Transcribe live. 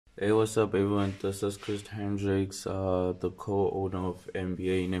Hey, what's up, everyone? This is Chris Hendricks, the co-owner of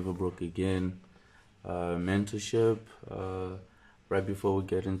MBA Never Broke Again Mentorship. Right before we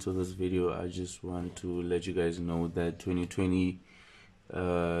get into this video, I just want to let you guys know that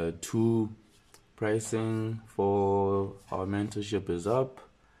 2022 pricing for our mentorship is up.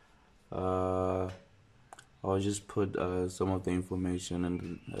 I'll just put some of the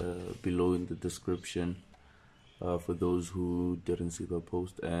information below in the description for those who didn't see the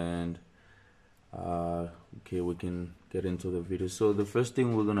post. And okay, we can get into the video. So the first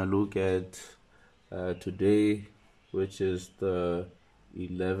thing we're gonna look at today, which is the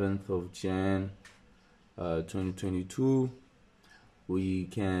 11th of Jan 2022, we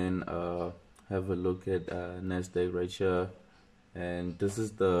can have a look at Nasdaq right here, and this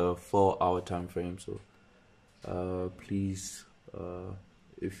is the 4-hour time frame. So please,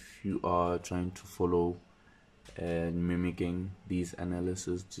 if you are trying to follow and mimicking these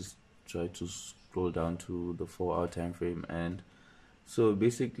analysis, just try to scroll down to the 4-hour time frame. And so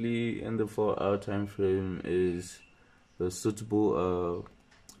basically in the 4-hour time frame is the suitable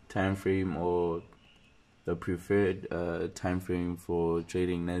time frame, or the preferred time frame for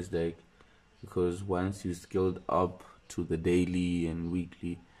trading Nasdaq, because once you scaled up to the daily and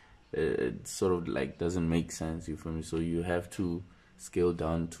weekly, it sort of like doesn't make sense, you feel me? So you have to scale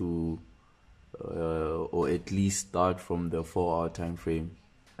down to or at least start from the 4-hour time frame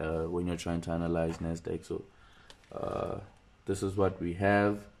when you're trying to analyze Nasdaq. So this is what we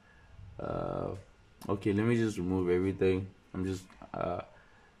have. Okay, let me just remove everything. I'm just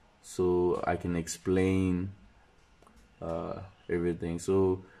so I can explain everything.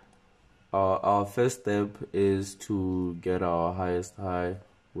 So our first step is to get our highest high,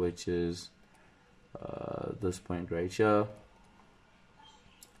 which is this point right here,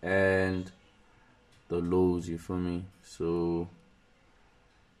 and the lows, you feel me? So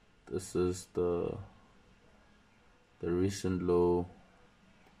this is the recent low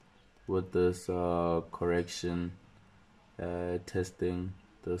with this correction testing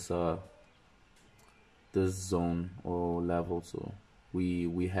this zone or level. So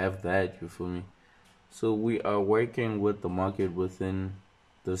we have that, you feel me? So we are working with the market within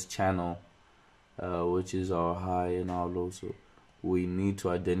this channel, which is our high and our low. So we need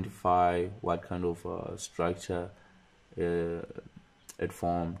to identify what kind of structure it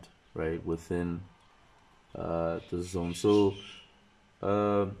formed right within the zone. So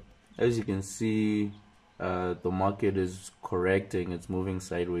as you can see, the market is correcting. It's moving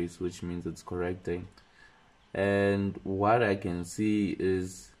sideways, which means it's correcting. And what I can see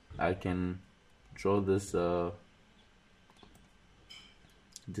is I can draw this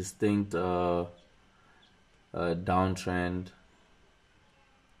distinct downtrend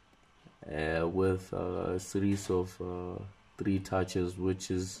with a series of 3 touches,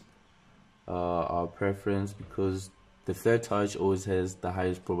 which is our preference, because the third touch always has the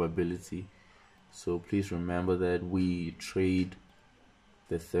highest probability. So please remember that we trade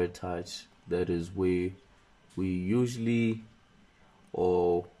the third touch. That is where we usually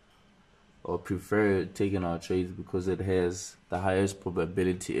or prefer taking our trades, because it has the highest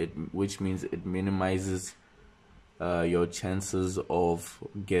probability, which means it minimizes your chances of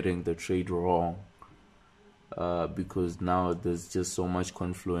getting the trade wrong, because now there's just so much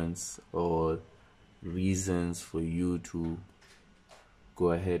confluence or reasons for you to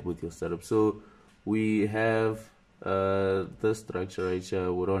go ahead with your setup. So we have the structure right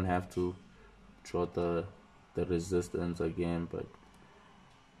here. We don't have to draw the resistance again, but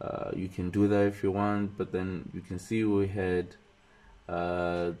you can do that if you want. But then you can see we had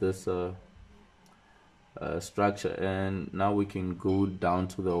this structure, and now we can go down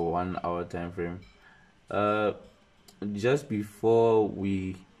to the 1-hour time frame. Just before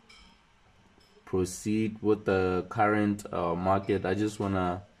we proceed with the current market, I just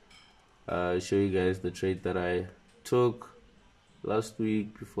wanna show you guys the trade that I took last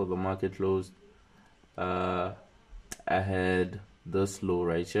week before the market closed. I had this low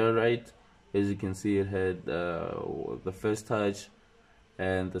right here, right? As you can see, it had the first touch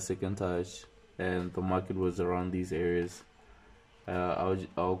and the second touch, and the market was around these areas.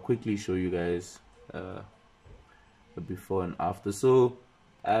 I'll quickly show you guys the before and after. So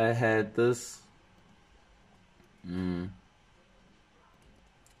I had this.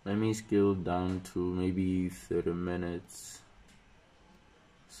 Let me scale down to maybe 30 minutes.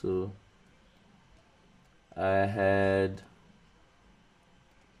 So I had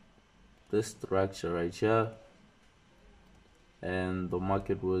this structure right here, and the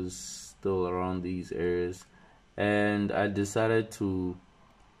market was still around these areas, and I decided to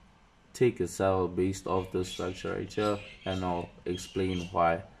take a sell based off the structure right here, and I'll explain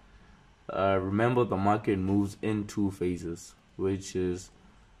why. Remember, the market moves in two phases, which is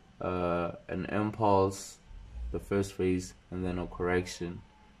an impulse, the first phase, and then a correction,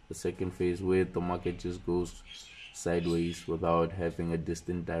 the second phase, where the market just goes sideways without having a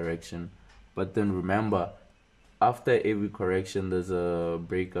distinct direction. But then remember, after every correction, there's a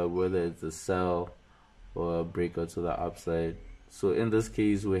breakout, whether it's a sell or a breakout to the upside. So in this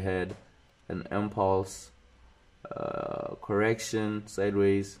case, we had an impulse, correction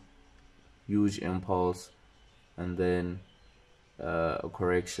sideways, huge impulse, and then a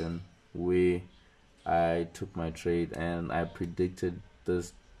correction where I took my trade and I predicted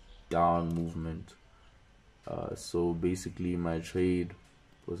this down movement. So basically my trade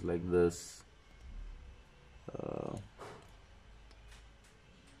was like this.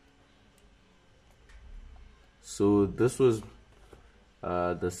 So this was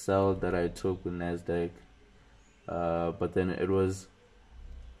the sell that I took with NASDAQ, but then it was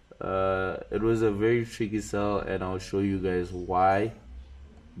a very tricky sell, and I'll show you guys why.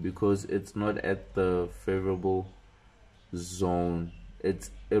 Because it's not at the favorable zone. It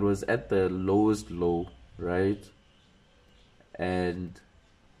was at the lowest low, right? And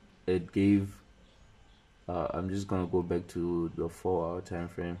it gave I'm just gonna go back to the 4-hour time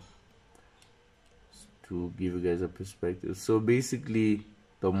frame to give you guys a perspective. So basically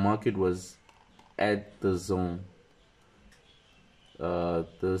the market was at the zone,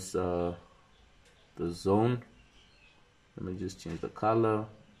 the zone, let me just change the color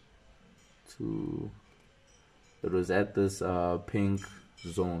to, it was at this pink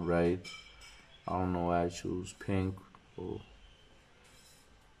zone, right? I don't know why I chose pink, or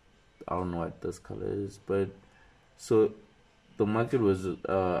I don't know what this color is, but so the market was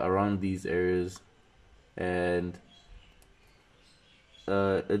around these areas, and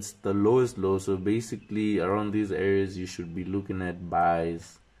it's the lowest low. So basically around these areas you should be looking at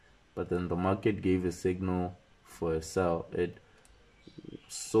buys, but then the market gave a signal for a sell. It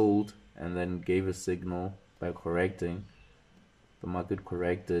sold and then gave a signal by correcting. The market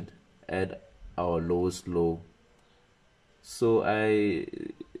corrected at our lowest low. So I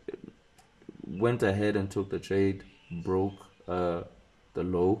went ahead and took the trade, broke the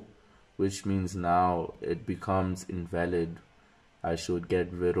low, which means now it becomes invalid. I should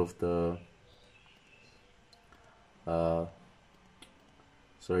get rid of the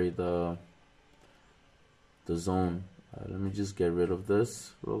the zone. Let me just get rid of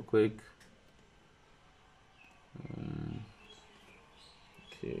this real quick.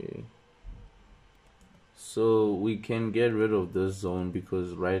 Okay, so we can get rid of this zone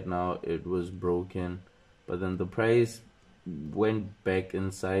because right now it was broken, but then the price went back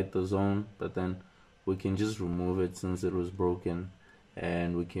inside the zone, but then we can just remove it since it was broken,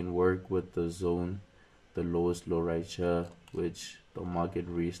 and we can work with the zone, the lowest low right here, which the market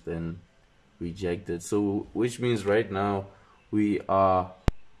reached and rejected. So which means right now we are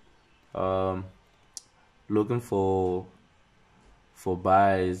looking for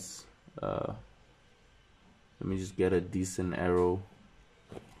buys. Let me just get a decent arrow.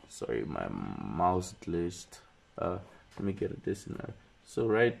 Sorry, my mouse glitched. Let me get a decent arrow. So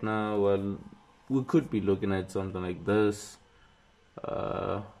right now, well, we could be looking at something like this.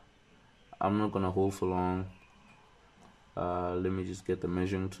 I'm not gonna hold for long. Let me just get the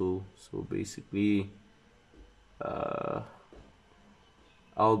measuring tool. So basically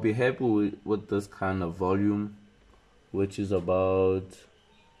I'll be happy with this kind of volume, which is about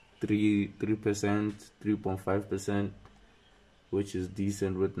 3%, 3.5%, which is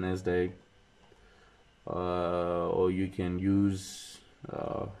decent with NASDAQ. Or you can use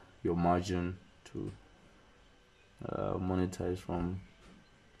your margin to monetize from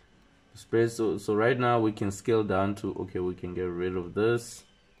the spread. So right now we can scale down to, okay, we can get rid of this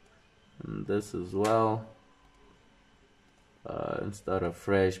and this as well, and start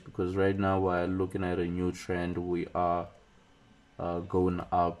afresh, because right now we're looking at a new trend. We are going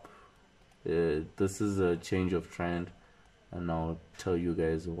up. This is a change of trend, and I'll tell you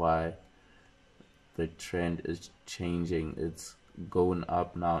guys why the trend is changing. It's going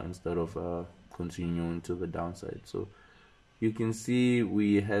up now instead of continuing to the downside. So you can see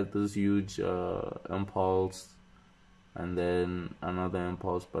we had this huge impulse and then another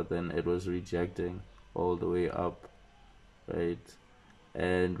impulse, but then it was rejecting all the way up, right?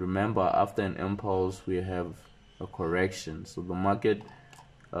 And remember, after an impulse we have a correction. So the market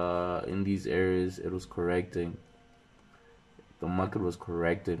in these areas, it was correcting. The market was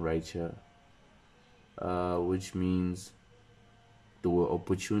correcting right here, which means there were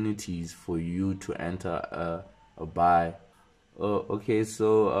opportunities for you to enter a buy. Okay,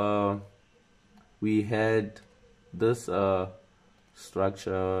 so we had this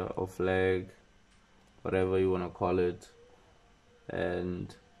structure or flag, whatever you want to call it.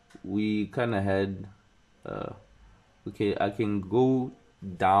 And we kind of had okay, I can go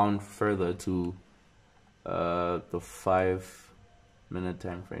down further to the 5-minute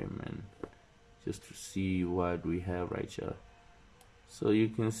time frame and just to see what we have right here. So you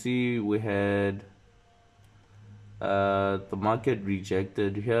can see we had the market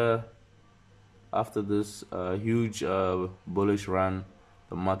rejected here after this huge bullish run.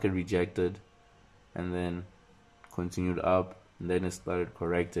 The market rejected and then continued up, and then it started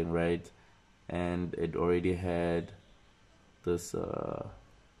correcting, right? And it already had this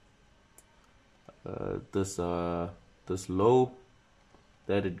this low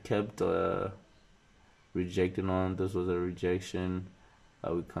that it kept rejecting on. This was a rejection.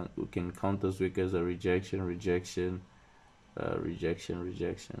 We can count this week as a rejection,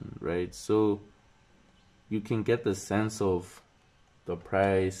 right? So you can get the sense of the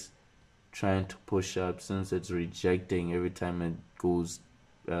price trying to push up since it's rejecting every time it goes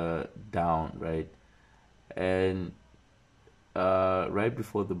down, right? And right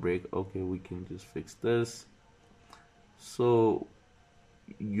before the break, okay, we can just fix this. So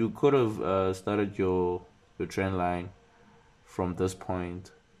you could have started your trend line from this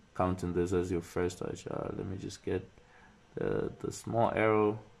point, counting this as your first touch. Let me just get the small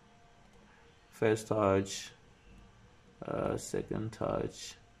arrow. First touch, second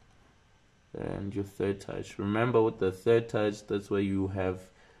touch, and your third touch. Remember, with the third touch, that's where you have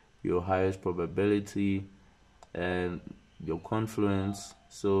your highest probability and your confluence.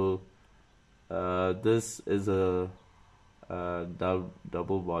 So this is a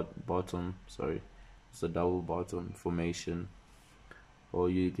double bottom. Sorry, it's a double bottom formation, or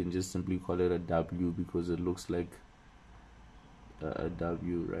you can just simply call it a W because it looks like a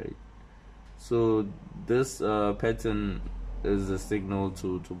W, right? So this pattern is a signal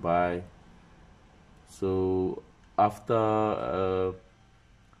to buy. So after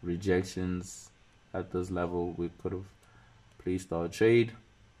rejections at this level, we could have placed our trade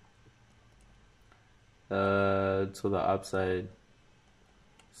to the upside.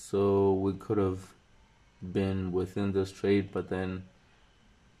 So we could have been within this trade, but then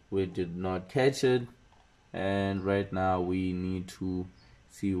we did not catch it, and right now we need to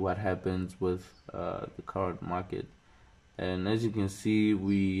see what happens with the current market. And as you can see,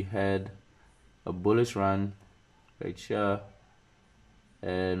 we had a bullish run right here,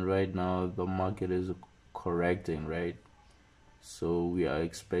 and right now the market is correcting, right? So we are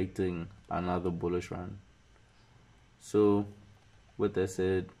expecting another bullish run. So with that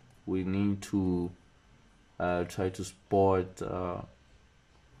said, we need to try to spot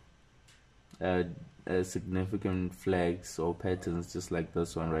significant flags or patterns just like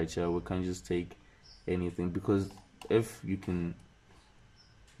this one right here. We can't just take anything, because if you can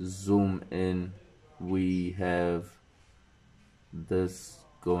zoom in, we have this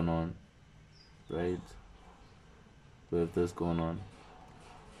going on, right? We have this going on.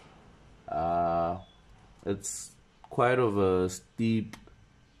 It's quite of a steep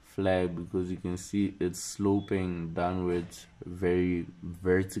flag because you can see it's sloping downwards very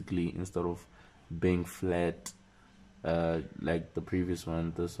vertically instead of being flat like the previous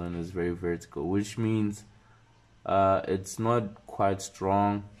one. This one is very vertical, which means it's not quite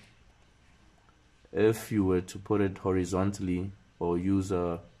strong. If you were to put it horizontally or use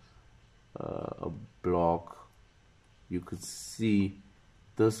a block, you could see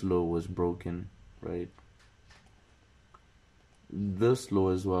this low was broken, right? This low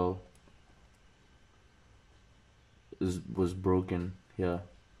as well was broken here,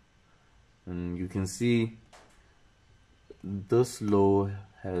 and you can see this low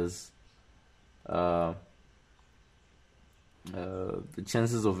has the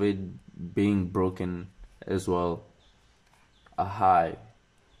chances of it being broken as well are high,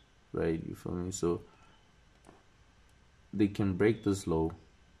 right? You feel me? So they can break this low,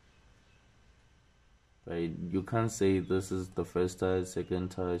 right? You can't say this is the first touch,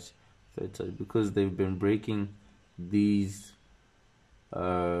 second touch, third touch, because they've been breaking these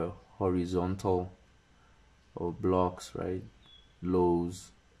horizontal or blocks, right?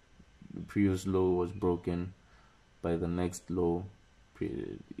 Lows. The previous low was broken by the next low,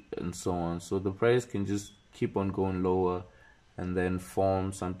 and so on. So the price can just keep on going lower and then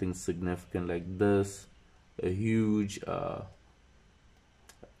form something significant like this, a huge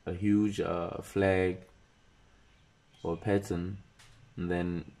flag or pattern, and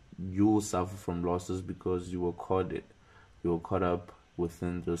then you will suffer from losses because you were caught up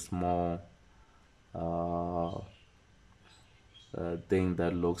within the small thing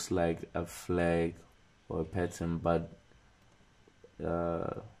that looks like a flag or a pattern, but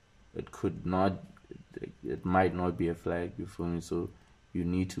it could not, it might not be a flag. You feel me? So you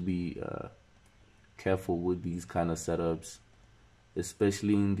need to be careful with these kind of setups,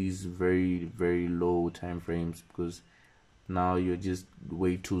 especially in these very, very low time frames, because now you're just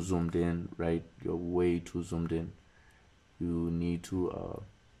way too zoomed in, right? You're way too zoomed in. You need to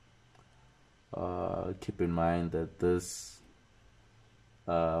keep in mind that this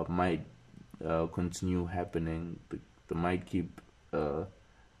might continue happening. They might keep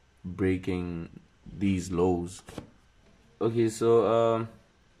breaking these lows. Okay, so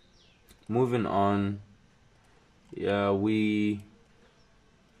moving on. Yeah, we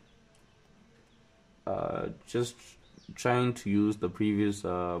just trying to use the previous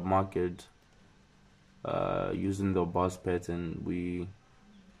market, using the boss pattern. We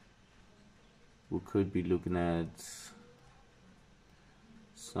could be looking at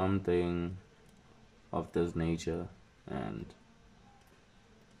something of this nature, and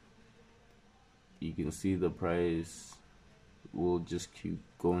you can see the price will just keep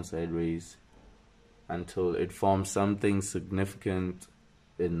going sideways until it forms something significant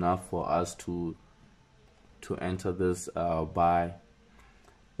enough for us to enter this buy.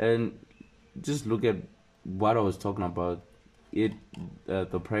 And just look at what I was talking about.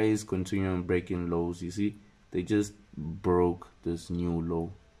 The price continuing breaking lows. You see, they just broke this new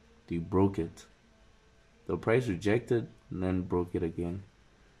low. They broke it. The price rejected and then broke it again.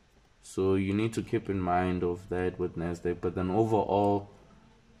 So you need to keep in mind of that with Nasdaq. But then overall,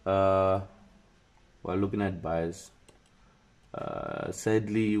 we're looking at buys.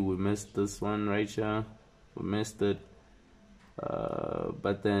 Sadly, we missed this one right here. We missed it.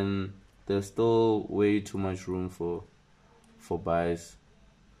 But then there's still way too much room for buys.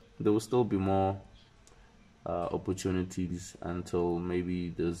 There will still be more opportunities until maybe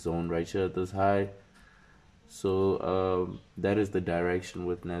the zone right here, this high. So that is the direction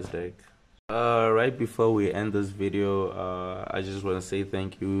with Nasdaq. Right before we end this video, I just want to say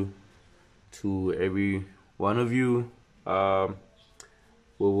thank you to every one of you.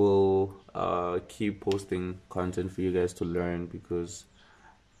 We will keep posting content for you guys to learn, because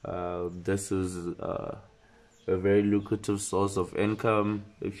this is a very lucrative source of income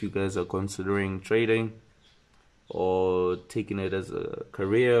if you guys are considering trading or taking it as a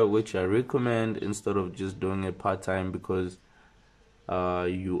career, which I recommend, instead of just doing it part-time, because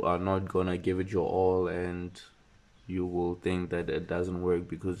you are not gonna give it your all and you will think that it doesn't work,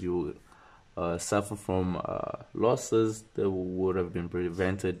 because you suffer from losses that would have been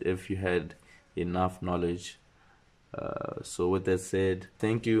prevented if you had enough knowledge. So with that said,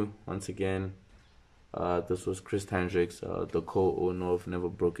 thank you once again. This was Chris Hendricks, the co-owner of Never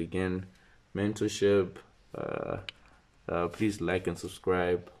Broke Again Mentorship. Please like and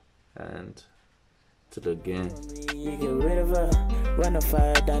subscribe, and till again. You get rid of her, run a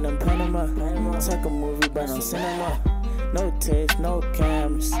fire down in Panama. It's like a movie, but on cinema. No taste, no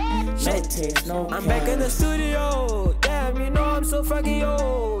cameras. No taste, no cameras. I'm back in the studio. Damn, you know I'm so fucking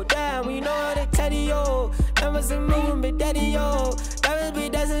yo. Damn, you know how they teddy yo. Emerson moving, big daddy yo. Diamonds be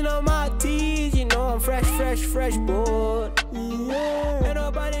dancing on my teeth. You know I'm fresh, fresh, fresh, boy.